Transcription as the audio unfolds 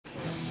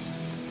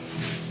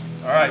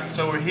All right,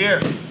 so we're here.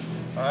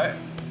 All right,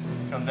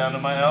 come down to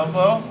my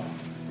elbow.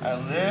 I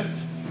lift,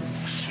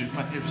 shoot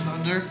my hips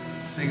under,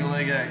 single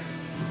leg X.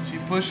 She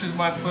pushes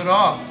my foot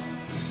off.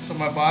 So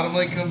my bottom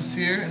leg comes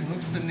here and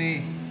hooks the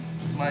knee.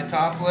 My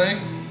top leg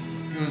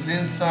goes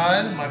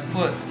inside my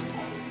foot.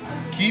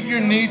 Keep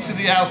your knee to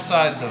the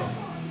outside though.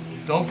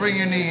 Don't bring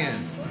your knee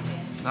in.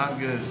 Not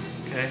good,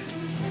 okay?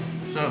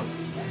 So,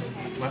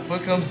 my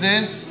foot comes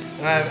in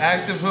and I have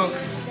active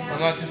hooks. I'm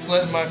not just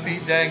letting my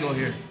feet dangle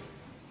here.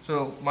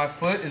 So my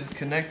foot is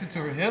connected to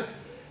her hip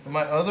and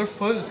my other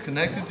foot is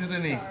connected to the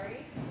knee.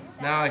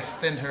 Now I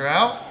extend her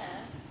out.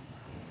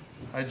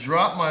 I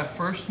drop my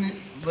first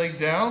leg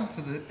down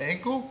to the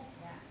ankle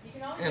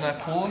and I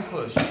pull and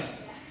push.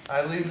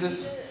 I leave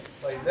this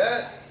like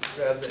that,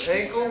 grab the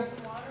ankle,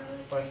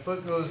 my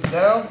foot goes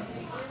down,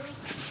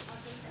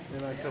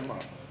 and I come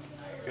up.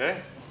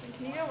 Okay?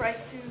 Can you go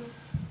right to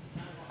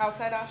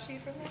outside Ashi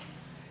from there?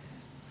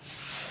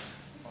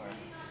 Or no?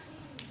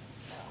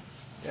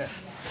 Yeah.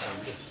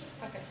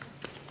 Okay.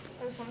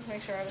 I just wanted to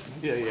make sure I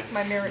was. Yeah.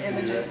 My mirror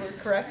images were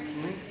correct.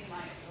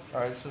 Mm-hmm.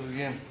 All right. So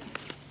again,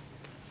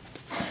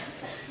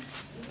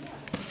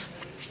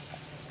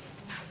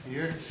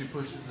 here she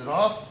pushes it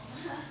off.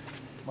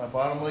 My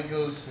bottom leg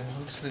goes and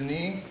hooks the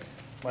knee.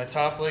 My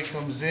top leg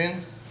comes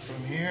in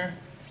from here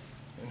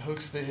and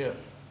hooks the hip.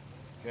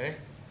 Okay?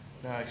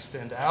 Now I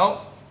extend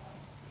out.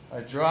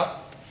 I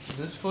drop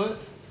this foot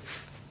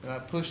and I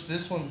push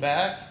this one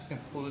back and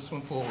pull this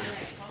one forward.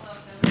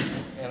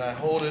 And I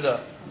hold it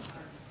up.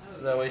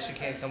 So that way she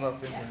can't come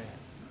up into me.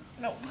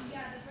 No.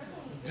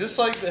 Just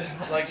like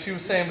she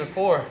was saying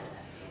before,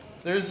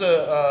 there's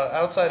a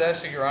outside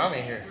Ashi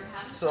Garami here.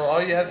 So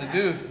all you have to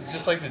do is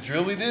just like the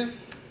drill we did,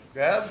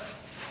 grab.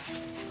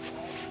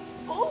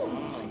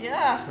 Oh,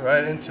 yeah.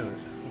 Right into it,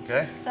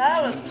 okay?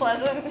 That was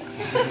pleasant.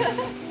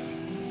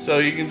 So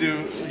you can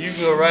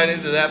go right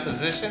into that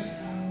position,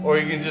 or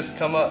you can just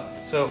come up.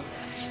 So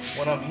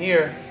when I'm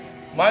here,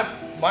 my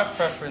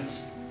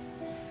preference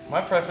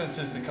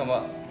is to come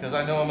up because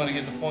I know I'm gonna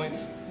get the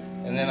points,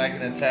 and then I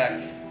can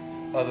attack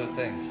other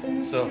things.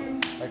 So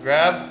I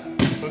grab,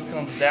 foot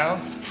comes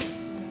down,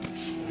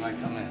 and I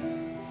come in.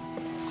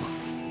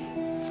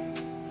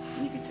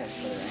 You can touch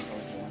the other ankle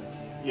if you wanted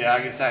to. Yeah, I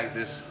can attack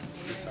this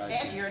side.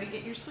 And you already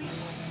get your sweet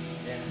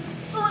Yeah.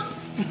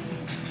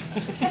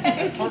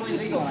 It's totally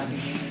legal and I can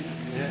use it.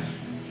 Yeah.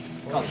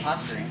 It's called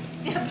posturing.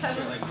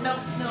 No,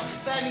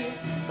 bad knees.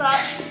 Stop.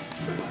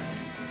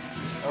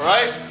 All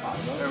right.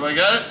 Everybody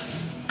got it?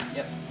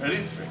 Yep. Ready?